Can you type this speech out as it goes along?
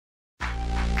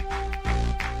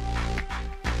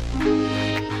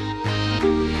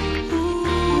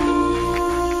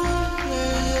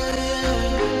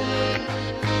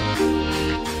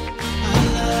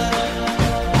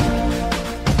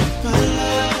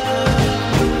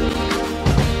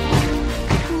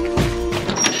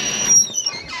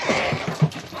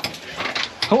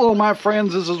Hello my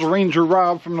friends, this is Ranger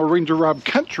Rob from the Ranger Rob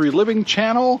Country Living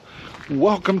channel.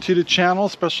 Welcome to the channel,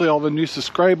 especially all the new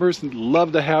subscribers.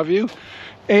 Love to have you.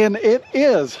 And it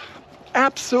is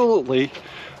absolutely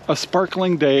a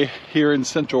sparkling day here in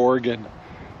Central Oregon.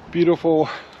 Beautiful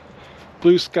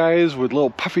blue skies with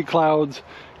little puffy clouds,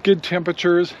 good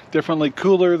temperatures, definitely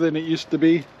cooler than it used to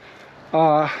be.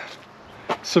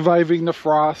 Surviving the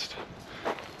frost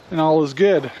and all is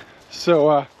good.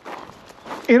 So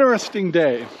interesting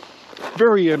day,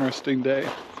 very interesting day.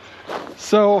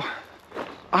 So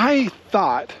I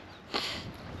thought,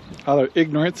 out of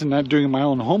ignorance and not doing my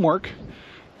own homework,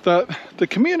 that the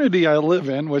community I live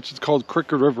in, which is called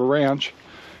Crooked River Ranch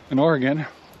in Oregon,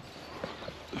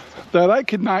 that I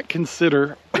could not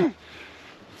consider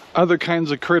other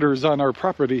kinds of critters on our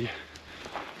property.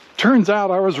 Turns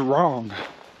out I was wrong.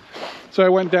 So I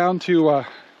went down to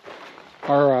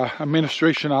our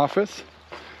administration office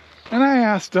and I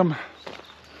asked them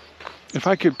if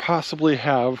I could possibly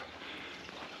have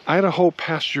Idaho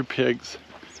Pasture pigs.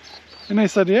 And they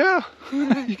said, yeah,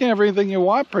 you can have anything you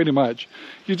want pretty much.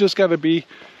 You just got to be,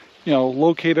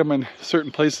 locate them in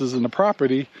certain places in the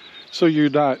property so you're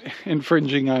not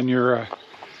infringing on your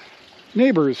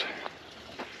neighbors.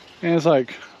 And it's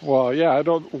like, well, yeah, I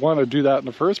don't want to do that in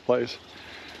the first place.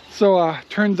 So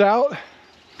turns out,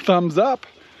 thumbs up,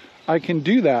 I can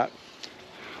do that.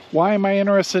 Why am I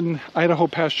interested in Idaho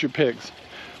Pasture pigs?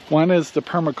 One is the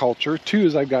permaculture. Two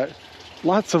is I've got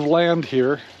lots of land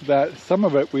here that some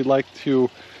of it we like to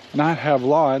not have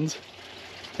lawns.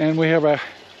 And we have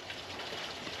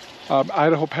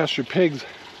Idaho Pasture pigs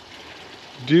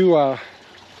do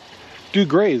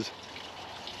graze.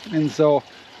 And so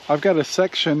I've got a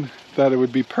section that it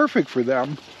would be perfect for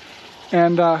them.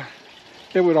 And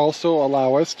it would also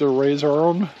allow us to raise our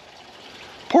own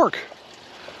pork.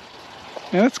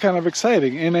 And it's kind of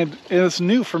exciting, and it's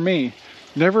new for me.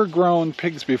 Never grown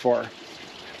pigs before.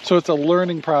 So it's a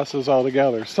learning process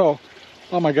altogether. So,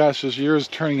 oh my gosh, this year is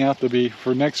turning out to be,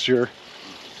 for next year,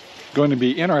 going to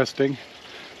be interesting.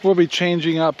 We'll be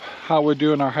changing up how we're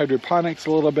doing our hydroponics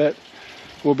a little bit.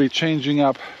 We'll be changing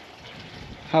up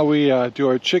how we do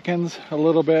our chickens a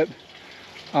little bit.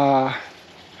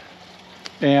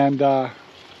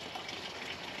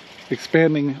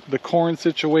 Expanding the corn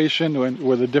situation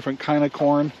with a different kind of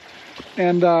corn.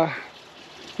 And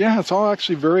yeah, it's all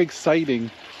actually very exciting.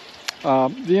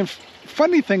 The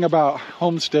funny thing about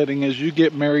homesteading is you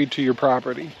get married to your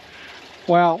property.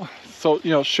 Well, so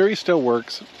Sherry still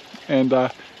works, and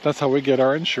that's how we get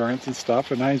our insurance and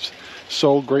stuff, and I'm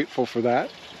so grateful for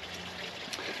that.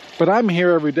 But I'm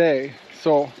here every day,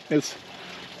 so it's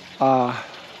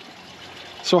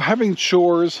so having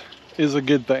chores is a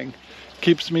good thing.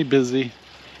 Keeps me busy.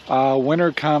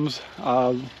 Winter comes,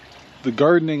 the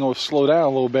gardening will slow down a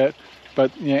little bit,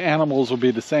 but animals will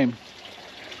be the same.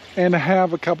 And to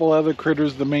have a couple other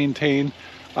critters to maintain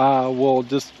will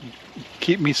just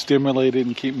keep me stimulated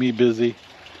and keep me busy.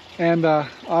 And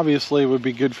obviously it would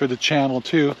be good for the channel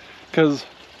too, because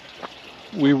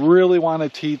we really want to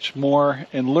teach more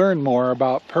and learn more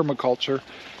about permaculture.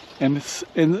 And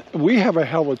we have a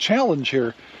hell of a challenge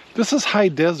here. This is high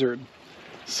desert.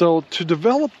 So to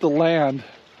develop the land,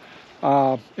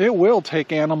 it will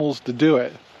take animals to do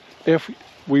it if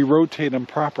we rotate them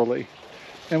properly.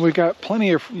 And we've got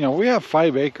plenty of, we have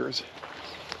 5 acres.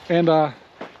 And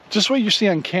just what you see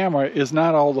on camera is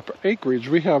not all the acreage.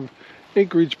 We have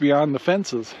acreage beyond the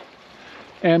fences.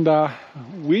 And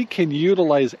we can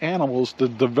utilize animals to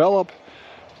develop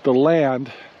the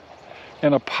land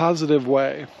in a positive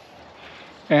way.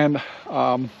 And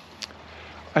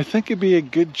I think it'd be a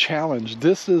good challenge.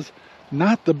 This is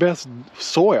not the best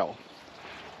soil.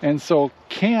 And so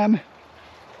can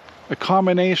a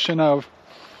combination of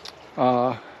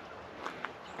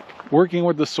working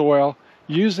with the soil,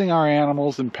 using our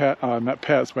animals and not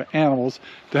pets, but animals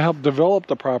to help develop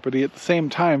the property at the same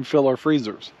time fill our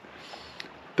freezers.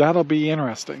 That'll be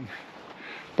interesting.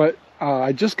 But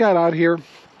I just got out here.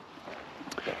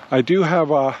 I do have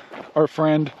our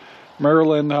friend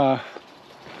Marilyn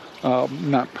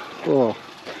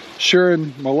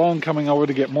Sharon Malone coming over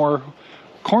to get more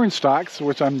corn stalks,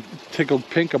 which I'm tickled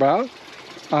pink about,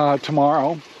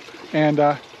 tomorrow. And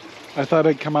I thought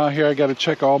I'd come out here. I got to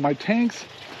check all my tanks,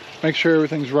 make sure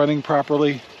everything's running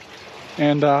properly,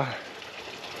 and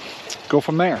go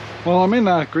from there. Well, I'm in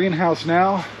the greenhouse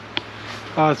now.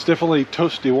 It's definitely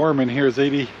toasty warm in here. It's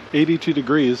 82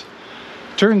 degrees.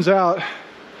 Turns out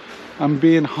I'm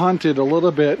being haunted a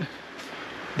little bit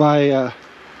by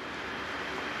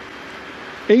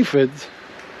aphids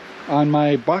on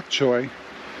my bok choy,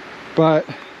 but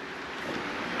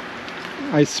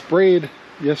I sprayed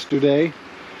yesterday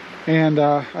and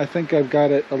I think I've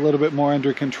got it a little bit more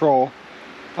under control.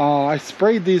 I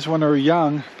sprayed these when they were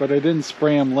young, but I didn't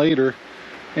spray them later,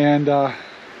 and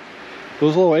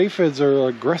those little aphids are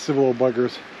aggressive little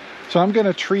buggers. So I'm going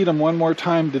to treat them one more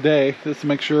time today just to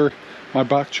make sure my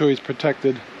bok choy is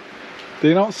protected.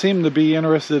 They don't seem to be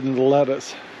interested in the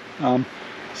lettuce.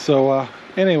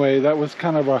 Anyway, that was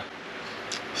kind of a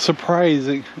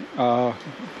surprising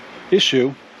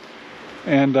issue.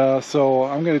 And so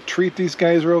I'm going to treat these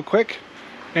guys real quick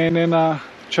and then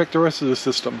check the rest of the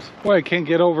systems. Boy, I can't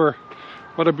get over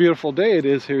what a beautiful day it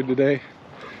is here today.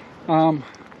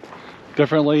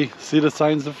 Definitely see the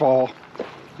signs of fall,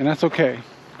 and that's okay.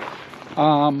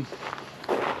 I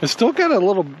still got a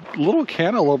little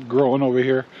cantaloupe growing over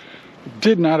here.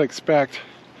 Did not expect.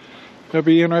 It'll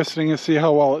be interesting to see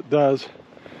how well it does.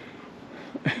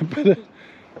 But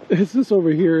it's this over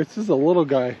here. It's just a little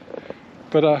guy.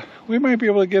 But we might be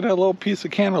able to get a little piece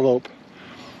of cantaloupe.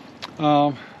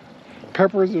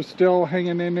 Peppers are still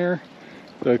hanging in there.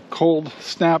 The cold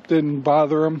snap didn't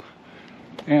bother them.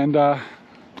 And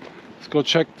let's go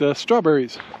check the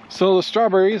strawberries. So the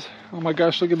strawberries, oh my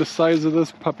gosh, look at the size of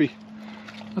this puppy.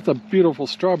 That's a beautiful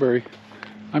strawberry.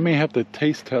 I may have to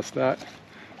taste test that.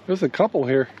 There's a couple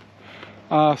here.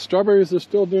 Strawberries are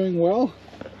still doing well.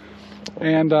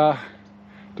 And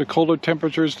the colder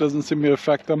temperatures doesn't seem to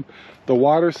affect them. The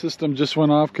water system just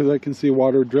went off because I can see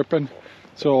water dripping.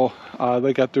 So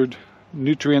they got their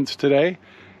nutrients today.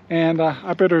 And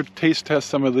I better taste test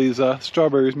some of these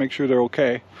strawberries, make sure they're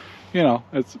okay. You know,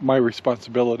 it's my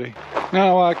responsibility.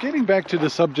 Now, getting back to the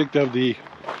subject of the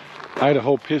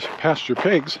Idaho Pasture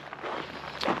pigs,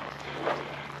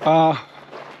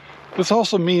 this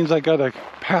also means I gotta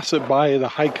pass it by the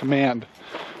high command,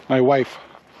 my wife.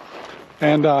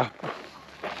 And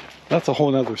that's a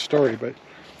whole nother story, but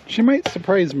she might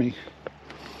surprise me.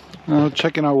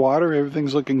 Checking our water,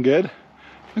 everything's looking good.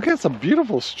 Look at some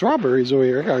beautiful strawberries over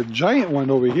here. I got a giant one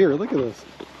over here. Look at this.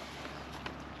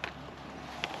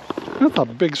 That's a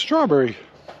big strawberry.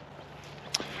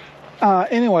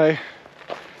 Anyway,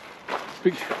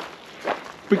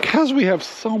 because we have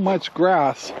so much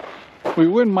grass, we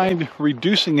wouldn't mind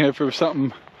reducing it for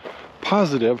something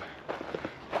positive.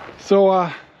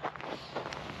 So,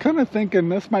 kind of thinking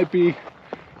this might be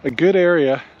a good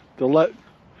area to let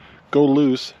go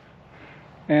loose.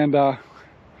 And,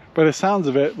 by the sounds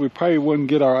of it, we probably wouldn't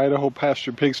get our Idaho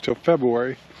Pasture pigs till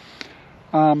February.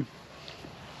 But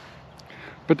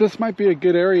this might be a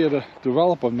good area to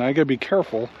develop them. Now I gotta be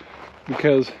careful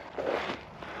because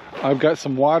I've got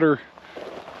some water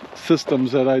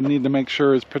systems that I need to make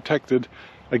sure is protected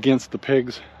against the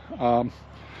pigs.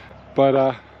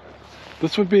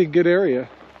 This would be a good area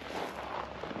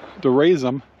to raise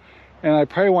them. And I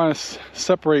probably want to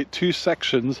separate two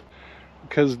sections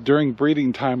because during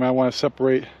breeding time I want to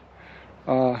separate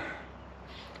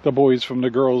the boys from the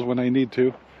girls when I need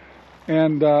to.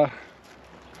 And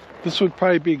this would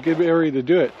probably be a good area to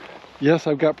do it. Yes,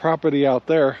 I've got property out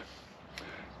there,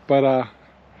 but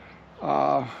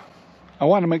I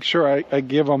want to make sure I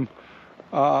give them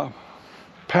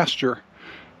pasture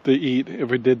to eat if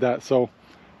we did that. So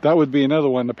that would be another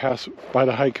one to pass by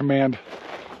the high command.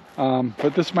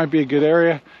 But this might be a good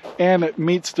area, and it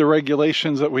meets the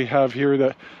regulations that we have here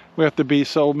that we have to be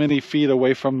so many feet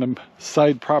away from the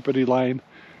side property line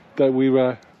that we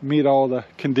meet all the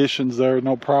conditions there,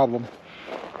 no problem.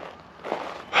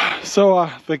 So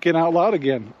thinking out loud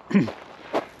again.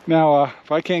 Now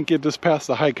if I can't get this past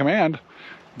the high command,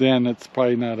 then it's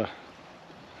probably not a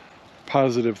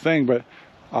positive thing. But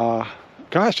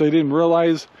gosh, I didn't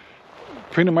realize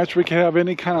pretty much we can have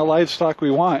any kind of livestock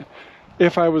we want.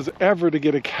 If I was ever to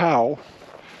get a cow,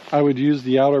 I would use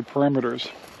the outer perimeters.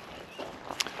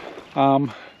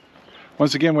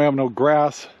 Once again, we have no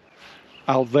grass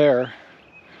out there,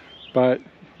 but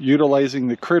utilizing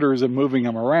the critters and moving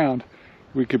them around,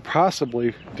 we could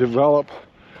possibly develop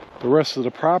the rest of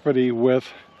the property with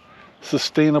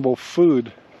sustainable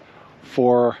food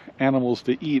for animals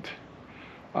to eat,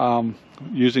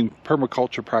 using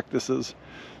permaculture practices.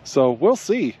 So we'll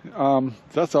see.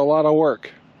 That's a lot of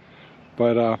work,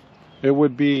 but it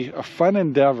would be a fun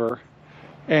endeavor.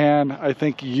 And I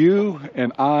think you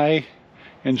and I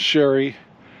and Sherry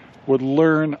would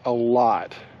learn a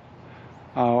lot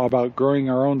about growing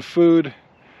our own food.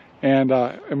 And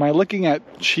am I looking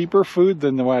at cheaper food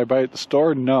than the way I buy at the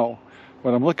store? No.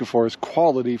 What I'm looking for is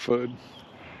quality food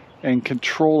and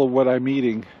control of what I'm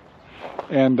eating,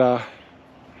 and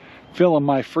filling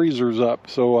my freezers up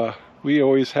so we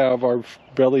always have our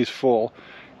bellies full,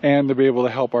 and to be able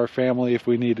to help our family if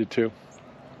we needed to.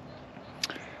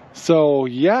 So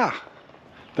yeah,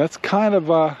 that's kind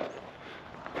of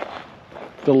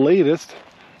the latest,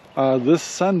 this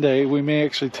Sunday we may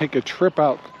actually take a trip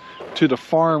out to the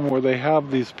farm where they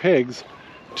have these pigs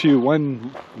to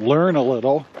learn a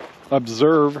little,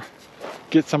 observe,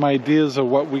 get some ideas of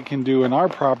what we can do in our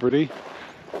property,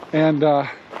 and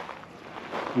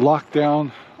lock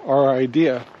down our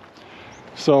idea.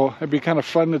 So it'd be kind of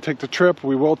fun to take the trip.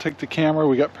 We will take the camera.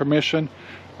 We got permission.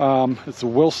 It's a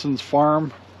Wilson's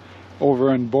farm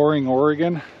over in Boring,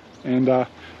 Oregon, and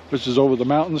which is over the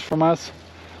mountains from us.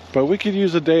 But we could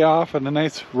use a day off and a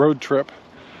nice road trip,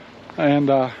 and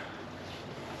learn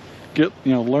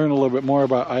a little bit more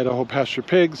about Idaho Pasture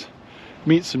pigs,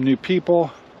 meet some new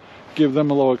people, give them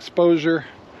a little exposure,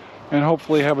 and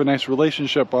hopefully have a nice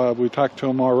relationship. We talked to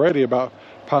them already about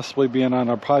possibly being on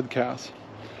our podcast.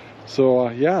 So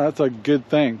yeah, that's a good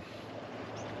thing.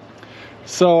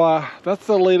 So that's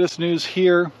the latest news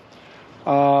here.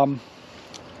 I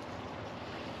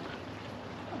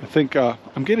think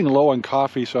I'm getting low on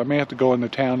coffee, so I may have to go into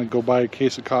town and go buy a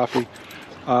case of coffee.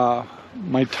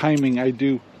 My timing,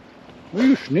 what are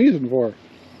you sneezing for?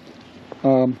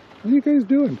 What are you guys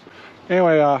doing?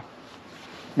 Anyway,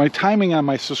 my timing on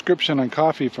my subscription on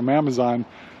coffee from Amazon,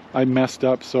 I messed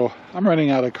up, so I'm running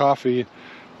out of coffee.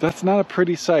 That's not a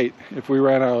pretty sight if we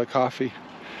ran out of coffee.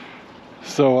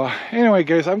 So anyway,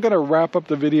 guys, I'm gonna wrap up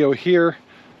the video here.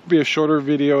 It'll be a shorter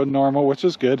video than normal, which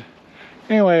is good.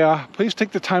 Anyway, please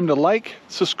take the time to like,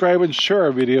 subscribe, and share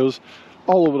our videos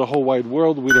all over the whole wide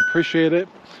world. We'd appreciate it.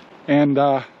 And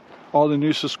all the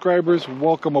new subscribers,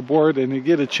 welcome aboard. And you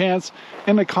get a chance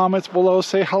in the comments below,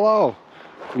 say hello.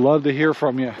 Love to hear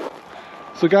from you.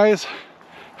 So guys,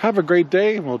 have a great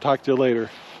day, and we'll talk to you later.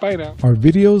 Bye now. Our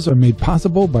videos are made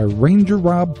possible by Ranger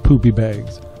Rob Poopy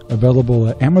Bags, available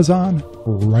at Amazon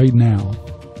right now.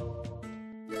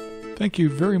 Thank you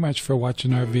very much for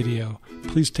watching our video.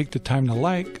 Please take the time to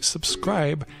like,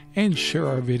 subscribe, and share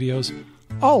our videos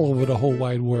all over the whole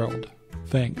wide world.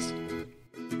 Thanks.